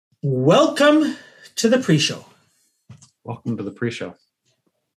Welcome to the pre-show. Welcome to the pre-show.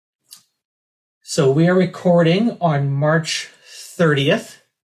 So we are recording on March 30th,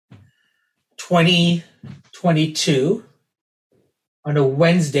 2022 on a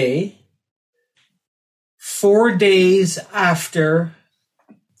Wednesday, 4 days after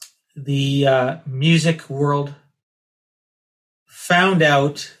the music world found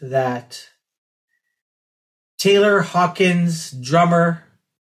out that Taylor Hawkins, drummer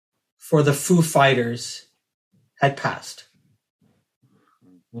for the Foo Fighters, had passed.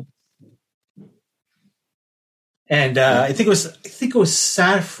 And I think it was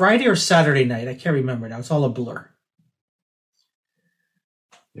Friday or Saturday night. I can't remember now. It's all a blur.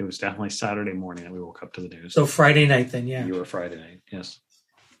 It was definitely Saturday morning that we woke up to the news. So Friday night then, yeah. You were Friday night, yes.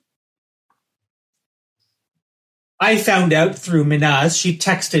 I found out through Minaz. She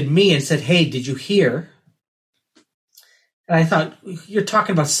texted me and said, "Hey, did you hear?" And I thought, you're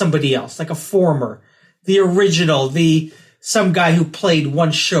talking about somebody else, like a former, the original, some guy who played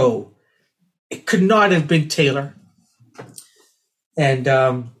one show. It could not have been Taylor. And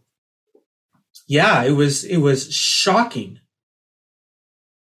it was shocking.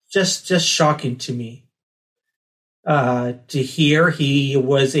 Just shocking to me. To hear he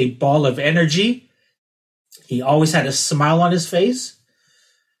was a ball of energy. He always had a smile on his face.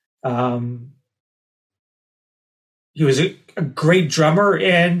 He was a great drummer,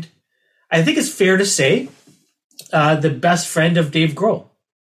 and I think it's fair to say the best friend of Dave Grohl.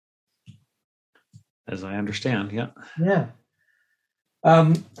 As I understand, yeah. Yeah.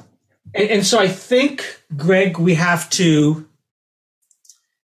 And so I think, Greg, we have to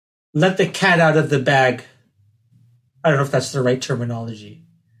let the cat out of the bag. I don't know if that's the right terminology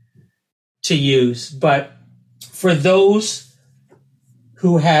to use, but for those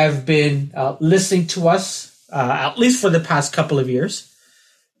who have been listening to us, at least for the past couple of years,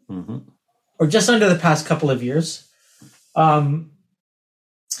 or just under the past couple of years, might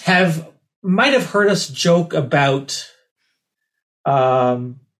have heard us joke about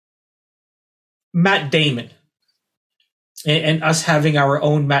Matt Damon and us having our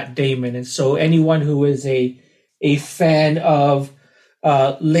own Matt Damon. And so anyone who is a fan of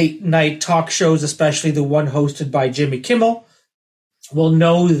late night talk shows, especially the one hosted by Jimmy Kimmel, will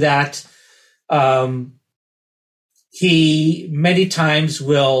know that he many times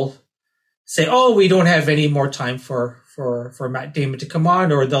will say, "Oh, we don't have any more time for Matt Damon to come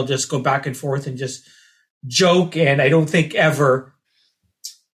on," or they'll just go back and forth and just joke. And I don't think ever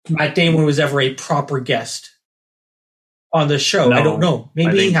Matt Damon was ever a proper guest on the show. No, I don't know.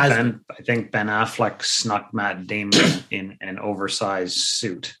 Maybe he has. I think Ben Affleck snuck Matt Damon in an oversized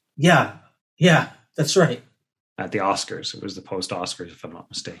suit. Yeah, that's right. At the Oscars. It was the post-Oscars, if I'm not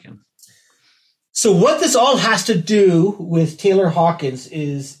mistaken. So what this all has to do with Taylor Hawkins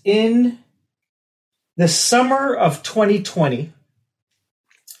is in the summer of 2020.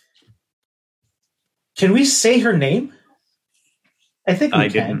 Can we say her name? I think we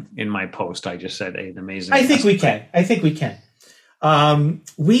can. Didn't in my post. I just said an amazing. I think we can.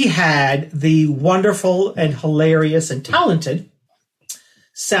 We had the wonderful and hilarious and talented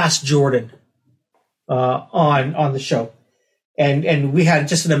Sass Jordan on the show. And we had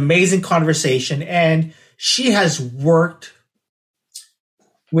just an amazing conversation, and she has worked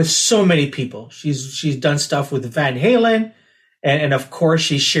with so many people. She's done stuff with Van Halen, and of course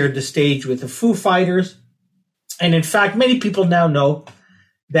she shared the stage with the Foo Fighters. And in fact, many people now know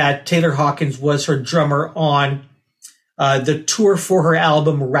that Taylor Hawkins was her drummer on the tour for her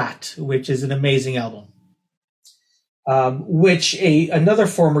album Rat, which is an amazing album, which another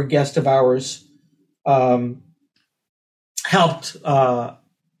former guest of ours helped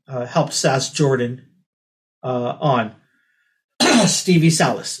Sass Jordan on Stevie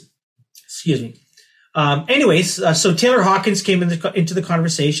Salas. Excuse me. So Taylor Hawkins came into the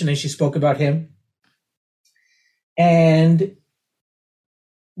conversation, and she spoke about him. And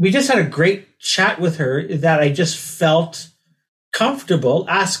we just had a great chat with her that I just felt comfortable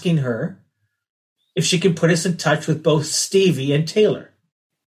asking her if she could put us in touch with both Stevie and Taylor.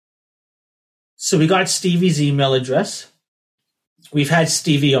 So we got Stevie's email address. We've had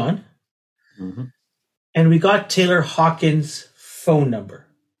Stevie on. And we got Taylor Hawkins' phone number.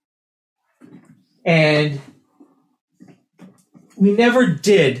 And we never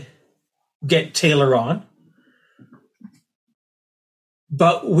did get Taylor on,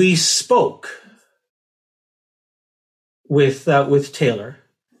 but we spoke with Taylor.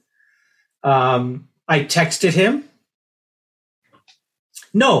 I texted him.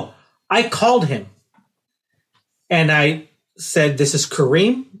 No, I called him. And I said, "This is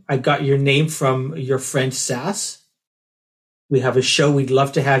Kareem. I got your name from your friend Sass. We have a show. We'd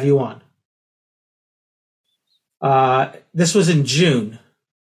love to have you on. This was in June.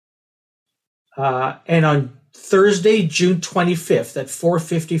 And on Thursday, June 25th at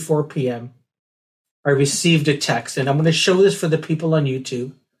 4:54 p.m., I received a text. And I'm going to show this for the people on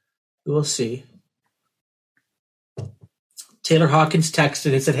YouTube. You will see. Taylor Hawkins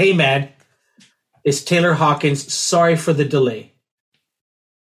texted and said, "Hey, man, it's Taylor Hawkins. Sorry for the delay."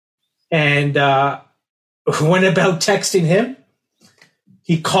 And went about texting him.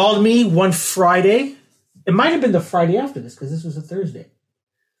 He called me one Friday. It might have been the Friday after this because this was a Thursday.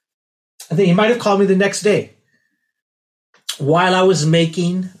 I think he might have called me the next day while I was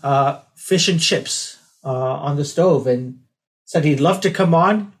making fish and chips on the stove and said he'd love to come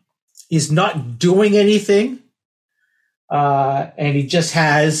on. He's not doing anything. And he just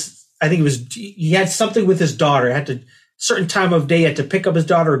has, I think he had something with his daughter. Had to, certain time of day, he had to pick up his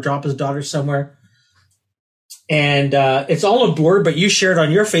daughter or drop his daughter somewhere. And it's all a blur, but you shared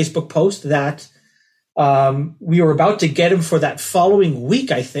on your Facebook post that we were about to get him for that following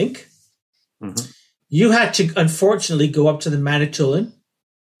week, I think. Mm-hmm. You had to, unfortunately, go up to the Manitoulin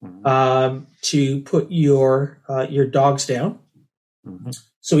to put your dogs down. Mm-hmm.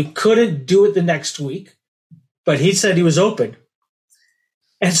 So he couldn't do it the next week, but he said he was open.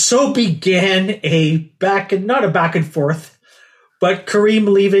 And so began not a back and forth, but Kareem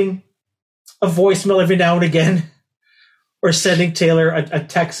leaving a voicemail every now and again or sending Taylor a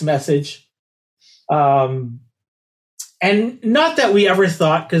text message. And not that we ever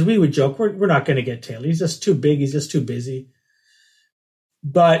thought, because we would joke, we're not going to get Taylor. He's just too big. He's just too busy.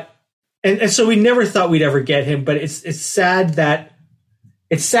 But, and so we never thought we'd ever get him, but it's sad that,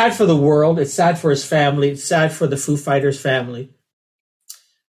 it's sad for the world. It's sad for his family. It's sad for the Foo Fighters family.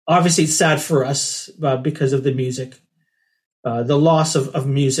 Obviously, it's sad for us because of the music, the loss of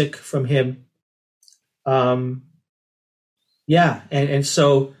music from him. Yeah. And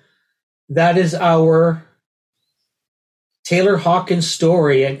so that is our Taylor Hawkins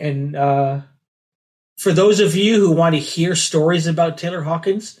story. And for those of you who want to hear stories about Taylor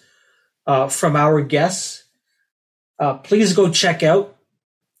Hawkins from our guests, please go check out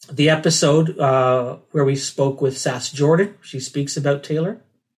the episode where we spoke with Sass Jordan. She speaks about Taylor.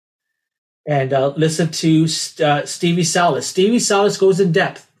 And listen to Stevie Salas. Stevie Salas goes in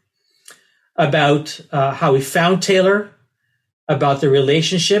depth about how he found Taylor, about the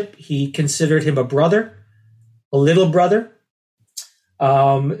relationship. He considered him a brother, a little brother.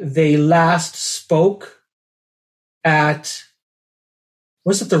 They last spoke at,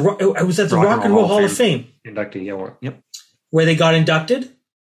 was it the Rock and Roll Hall of Fame? Inductee, yeah. Yep. Where they got inducted.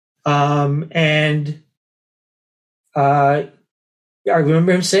 I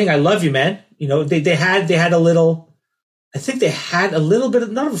remember him saying, "I love you, man." You know, they had a little, I think they had a little bit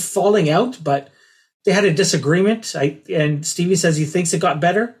of, not of a falling out, but they had a disagreement. And Stevie says he thinks it got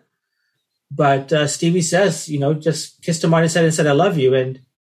better. But Stevie says, just kissed him on his head and said, "I love you." And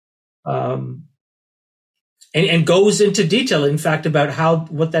goes into detail, in fact,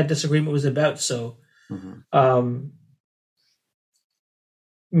 about what that disagreement was about. So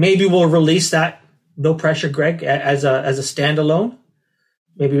maybe we'll release that, no pressure, Greg, as a standalone.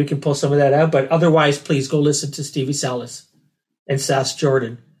 Maybe we can pull some of that out. But otherwise, please go listen to Stevie Salas and Sass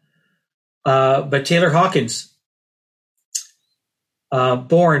Jordan. But Taylor Hawkins,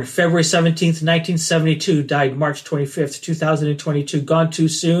 born February 17th, 1972, died March 25th, 2022. Gone too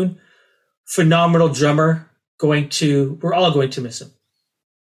soon. Phenomenal drummer. We're all going to miss him.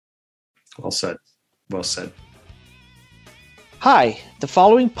 Well said. Well said. Hi, the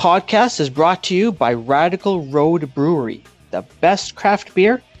following podcast is brought to you by Radical Road Brewery, the best craft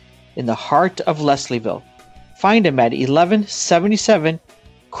beer in the heart of Leslieville. Find them at 1177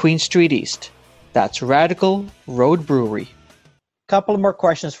 Queen Street East. That's Radical Road Brewery. Couple more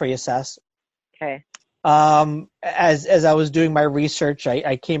questions for you, Sass. Okay. As I was doing my research,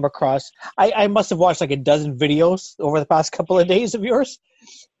 I came across, I must have watched like a dozen videos over the past couple of days of yours.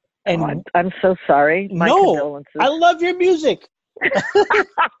 And I'm so sorry. My condolences. I love your music.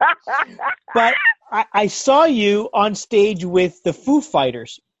 But I saw you on stage with the Foo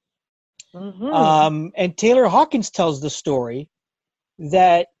Fighters. Mm-hmm. And Taylor Hawkins tells the story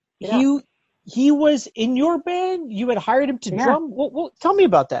that he was in your band. You had hired him to drum. Well, tell me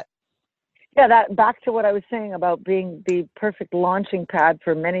about that. Yeah, that back to what I was saying about being the perfect launching pad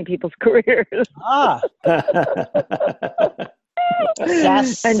for many people's careers.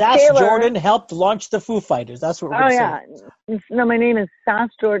 Sass Jordan helped launch the Foo Fighters. That's what we're saying. No, my name is Sass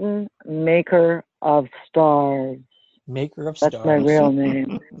Jordan, Maker of Stars. Maker of Stars. That's my real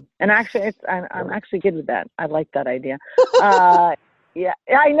name. And actually, I'm actually good with that. I like that idea. Yeah,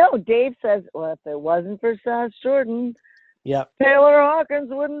 I know. Dave says, well, if it wasn't for Sass Jordan, Yep. Taylor Hawkins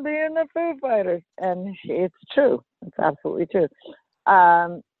wouldn't be in the Foo Fighters. And it's true. It's absolutely true.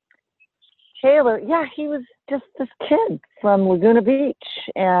 Taylor, yeah, he was just this kid from Laguna Beach.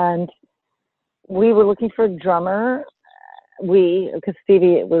 And we were looking for a drummer. Because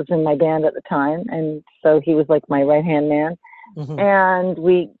Stevie was in my band at the time. And so he was like my right-hand man. Mm-hmm. And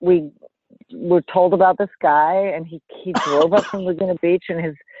we were told about this guy. And he drove up from Laguna Beach in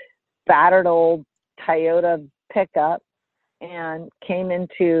his battered old Toyota pickup. And came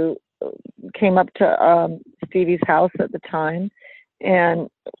up to Stevie's house at the time, and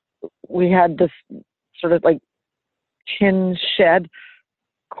we had this sort of like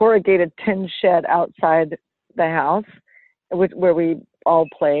corrugated tin shed outside the house, where we all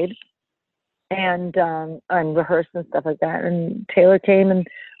played and rehearsed and stuff like that. And Taylor came and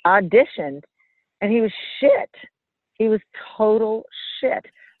auditioned, and he was shit. He was total shit.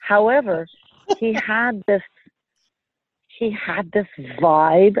 However, he had this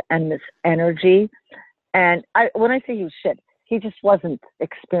vibe and this energy. And when I say he was shit, he just wasn't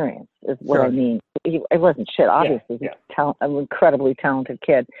experienced, is what I mean. He wasn't shit, obviously. He's an incredibly talented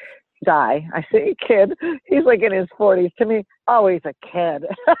kid. I say kid. He's like in his 40s. To me, he's a kid.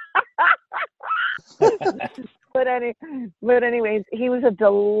 But anyways, he was a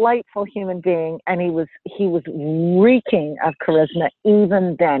delightful human being, and he was reeking of charisma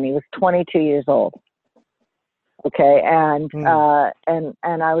even then. He was 22 years old. Okay, and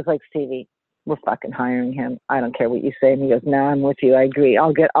I was like, Stevie, we're fucking hiring him. I don't care what you say. And he goes, nah, I'm with you. I agree.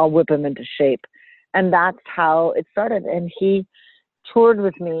 I'll whip him into shape. And that's how it started. And he toured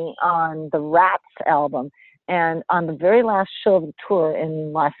with me on the Rats album. And on the very last show of the tour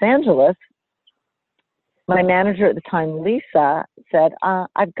in Los Angeles, my manager at the time, Lisa, said,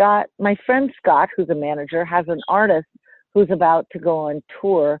 I've got my friend Scott, who's a manager, has an artist who's about to go on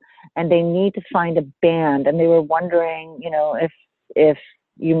tour, and they need to find a band. And they were wondering, if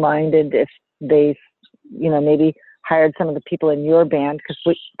you minded if they, maybe hired some of the people in your band,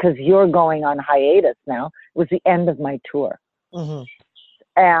 because you're going on hiatus now. It was the end of my tour. Mm-hmm.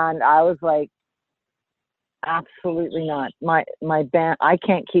 And I was like, absolutely not. My band, I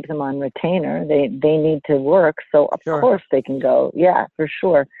can't keep them on retainer. They need to work. So of course they can go. Yeah, for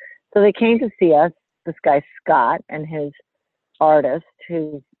sure. So they came to see us, this guy Scott and his artist,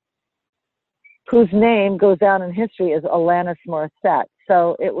 whose name goes down in history as Alanis Morissette.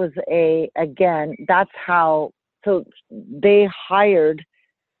 So it was so they hired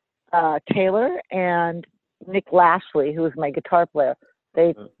Taylor and Nick Lashley, who was my guitar player.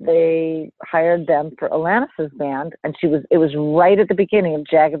 They hired them for Alanis's band, and it was right at the beginning of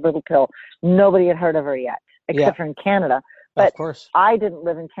Jagged Little Pill. Nobody had heard of her yet, except for in Canada. But of course, I didn't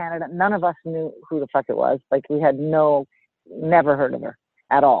live in Canada. None of us knew who the fuck it was. Like, we had never heard of her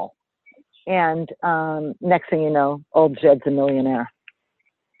at all. And next thing you know, old Jed's a millionaire.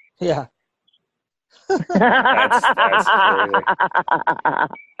 Yeah. That's crazy.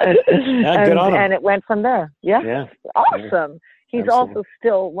 Good on him. And it went from there. Yeah. Awesome. He's also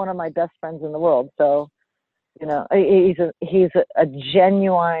still one of my best friends in the world. So, he's a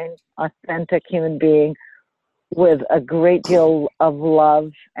genuine, authentic human being with a great deal of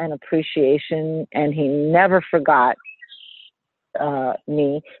love and appreciation. And he never forgot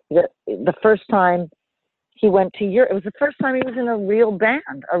me. The first time he went to Europe, it was the first time he was in a real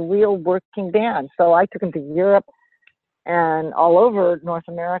band, a real working band. So I took him to Europe and all over North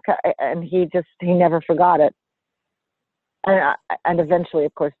America, and he never forgot it. And eventually,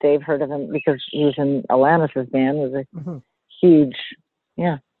 of course, Dave heard of him because he was in Alanis's band. It was a huge,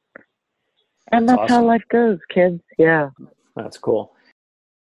 yeah. And that's awesome. how life goes, kids. Yeah. That's cool.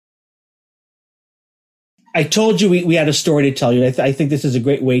 I told you we had a story to tell you. I think this is a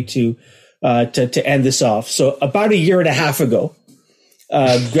great way to end this off. So about a year and a half ago,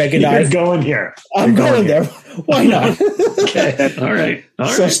 Greg and You're going here. I'm going there. Why not? Okay. All right.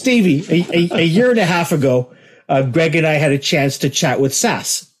 So Stevie, a year and a half ago, Greg and I had a chance to chat with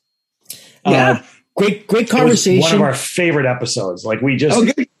Sass. Yeah. Great conversation. One of our favorite episodes. Like, we just,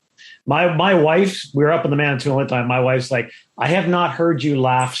 my wife, we were up in the Manitoulin one time. My wife's like, I have not heard you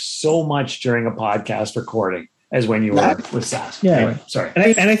laugh so much during a podcast recording as when you were with Sass. Yeah. Anyway, sorry.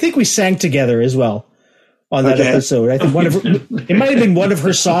 And I think we sang together as well on that episode. I think it might have been one of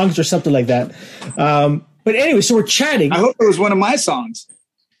her songs or something like that. But anyway, so we're chatting. I hope it was one of my songs.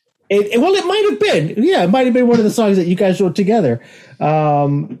 It might have been. Yeah, it might have been one of the songs that you guys wrote together.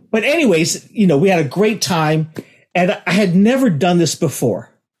 But anyways, we had a great time, and I had never done this before.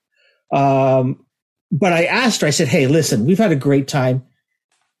 But I asked her, I said, hey, listen, we've had a great time.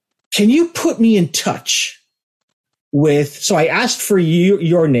 Can you put me in touch with, so I asked for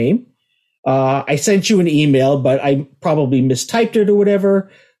your name, I sent you an email, but I probably mistyped it or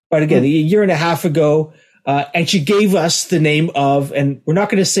whatever. But again, a year and a half ago, and she gave us the name of, and we're not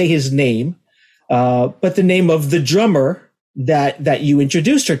going to say his name, but the name of the drummer that you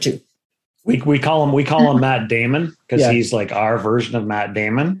introduced her to. We call him Matt Damon because he's like our version of Matt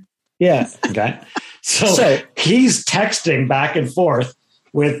Damon. Yeah. Okay. So he's texting back and forth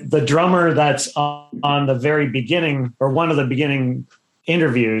with the drummer that's on the very beginning or one of the beginning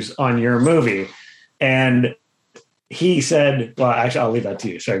interviews on your movie. And he said, well, actually, I'll leave that to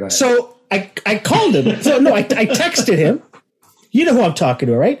you. Sorry, go ahead. So I called him. So no, I texted him. You know who I'm talking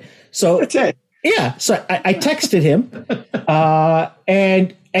to, right? So yeah. So I texted him,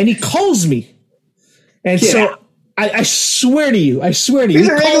 and he calls me, and so I swear to you, he's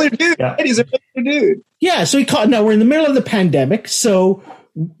a regular dude. Yeah. He's a regular dude. Yeah. So he called. Now we're in the middle of the pandemic, so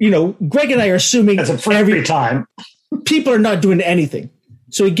Greg and I are assuming it's a free time. People are not doing anything.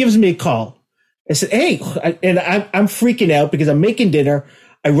 So he gives me a call. I said, hey, and I'm freaking out because I'm making dinner.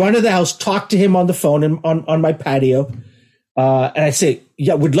 I run to the house, talk to him on the phone and on my patio. And I say,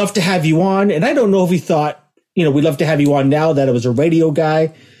 yeah, we'd love to have you on. And I don't know if he thought, we'd love to have you on now that I was a radio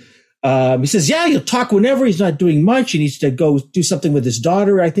guy. He says, yeah, he'll talk whenever. He's not doing much. He needs to go do something with his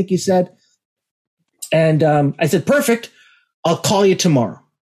daughter, I think he said. And I said, perfect. I'll call you tomorrow.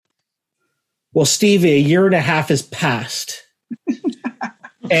 Well, Steve, a year and a half has passed.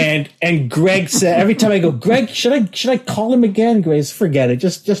 And Greg said, every time I go, Greg, should I call him again? Greg says, forget it.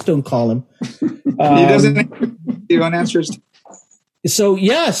 Just don't call him. He doesn't. You don't answer his. So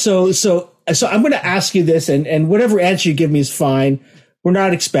I'm going to ask you this, and whatever answer you give me is fine. We're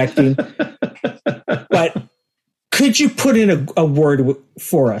not expecting, but could you put in a word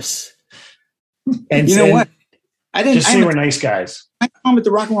for us? And you know what? I didn't. Just say we're nice guys. I saw him at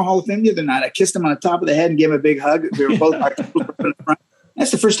the Rock and Roll Hall of Fame the other night. I kissed him on the top of the head and gave him a big hug. We were both in front.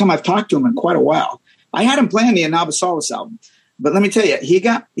 That's the first time I've talked to him in quite a while. I had him playing the Inaba Solace album, but let me tell you, he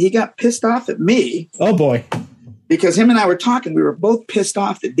got pissed off at me. Oh boy. Because him and I were talking, we were both pissed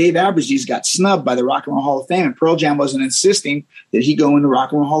off that Dave Abergis got snubbed by the Rock and Roll Hall of Fame, and Pearl Jam wasn't insisting that he go into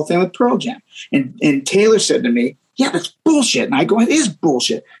Rock and Roll Hall of Fame with Pearl Jam. And Taylor said to me, yeah, that's bullshit. And I go, it is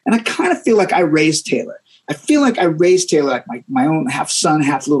bullshit. And I kind of feel like I raised Taylor. I feel like I raised Taylor like my own half son,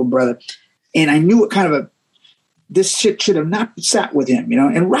 half little brother. And I knew what kind of this shit should have not sat with him,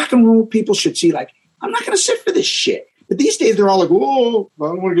 and rock and roll people should see like, I'm not going to sit for this shit. But these days they're all like, whoa, I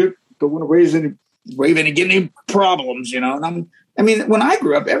don't want to get any problems, And when I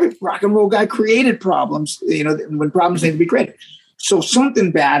grew up, every rock and roll guy created problems, when problems need to be created. So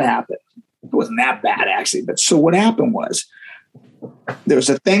something bad happened. It wasn't that bad actually, but so what happened was there was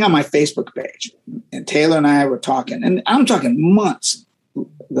a thing on my Facebook page, and Taylor and I were talking, and I'm talking months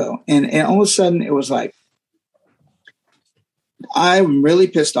ago, and all of a sudden it was like, I'm really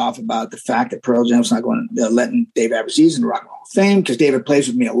pissed off about the fact that Pearl Jam's not going to letting Dave Abergis in the Rock and Roll Hall of Fame, because David plays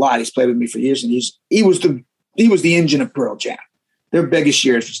with me a lot. He's played with me for years, and he was the engine of Pearl Jam. Their biggest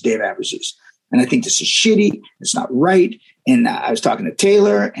years was Dave Abergis, and I think this is shitty. It's not right. And I was talking to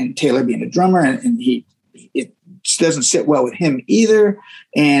Taylor, and Taylor being a drummer, and it doesn't sit well with him either.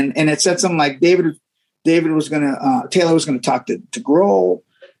 And it said something like Taylor was going to talk to Grohl.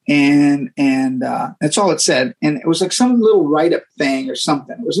 And that's all it said. And it was like some little write-up thing or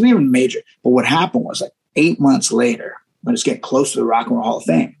something. It wasn't even major. But what happened was like 8 months later, when it's getting close to the Rock and Roll Hall of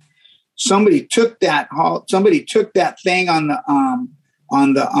Fame, somebody took that thing on the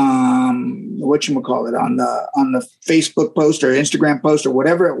whatchamacallit, on the Facebook post or Instagram post or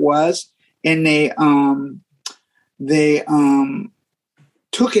whatever it was, and they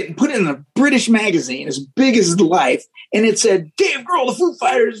took it and put it in a British magazine as big as life. And it said, Dave Grohl, the Foo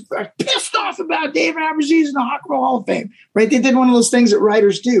Fighters are pissed off about Dave Abergis in the Rock and Roll Hall of Fame. Right? They did one of those things that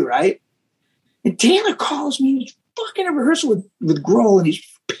writers do, right? And Taylor calls me. He's fucking in rehearsal with Grohl, and he's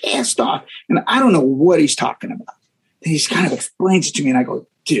pissed off. And I don't know what he's talking about. And he kind of explains it to me, and I go,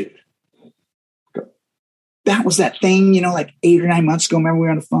 dude, that was that thing, like 8 or 9 months ago. Remember we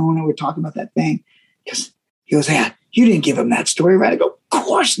were on the phone and we were talking about that thing? Because he goes, yeah, you didn't give him that story, right? I go, of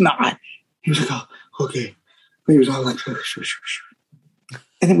course not. He was like, oh, okay. But he was all like, sure.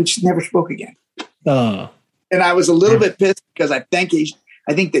 And then we just never spoke again. And I was a little bit pissed because I think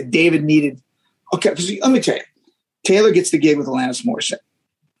that David needed. Okay, because let me tell you, Taylor gets the gig with Alanis Morissette.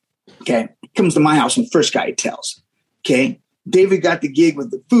 Okay, he comes to my house and the first guy he tells. Okay, David got the gig with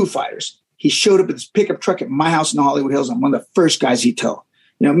the Foo Fighters. He showed up with his pickup truck at my house in the Hollywood Hills. I'm one of the first guys he told.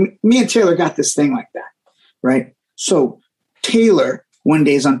 Me and Taylor got this thing like that, right? So Taylor one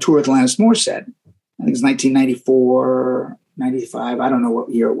day is on tour with Alanis Morissette. I think it's 1994, 95. I don't know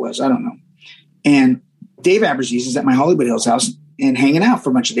what year it was. I don't know. And Dave Abergis is at my Hollywood Hills house, and hanging out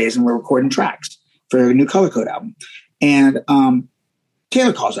for a bunch of days, and we're recording tracks for a new Color Code album. And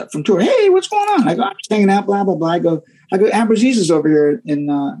Taylor calls up from tour. Hey, what's going on? I go, I'm just hanging out, blah, blah, blah. I go, Abraziz is over here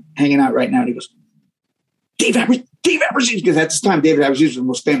and hanging out right now. And he goes, Dave Abraziz, because at this time, David Abraziz was the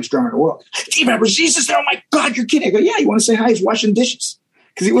most famous drummer in the world. Dave Abraziz is there. Oh my God, you're kidding. I go, yeah, you want to say hi? He's washing dishes.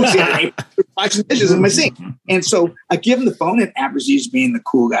 Because he was washing dishes in my sink. And so I give him the phone, and Abraziz, being the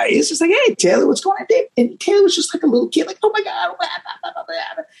cool guy is, just like, hey, Taylor, what's going on, Dave? And Taylor was just like a little kid, like, oh my God, blah, blah, blah, blah,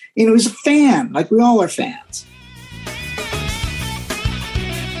 blah. You know, he's a fan. Like, we all are fans.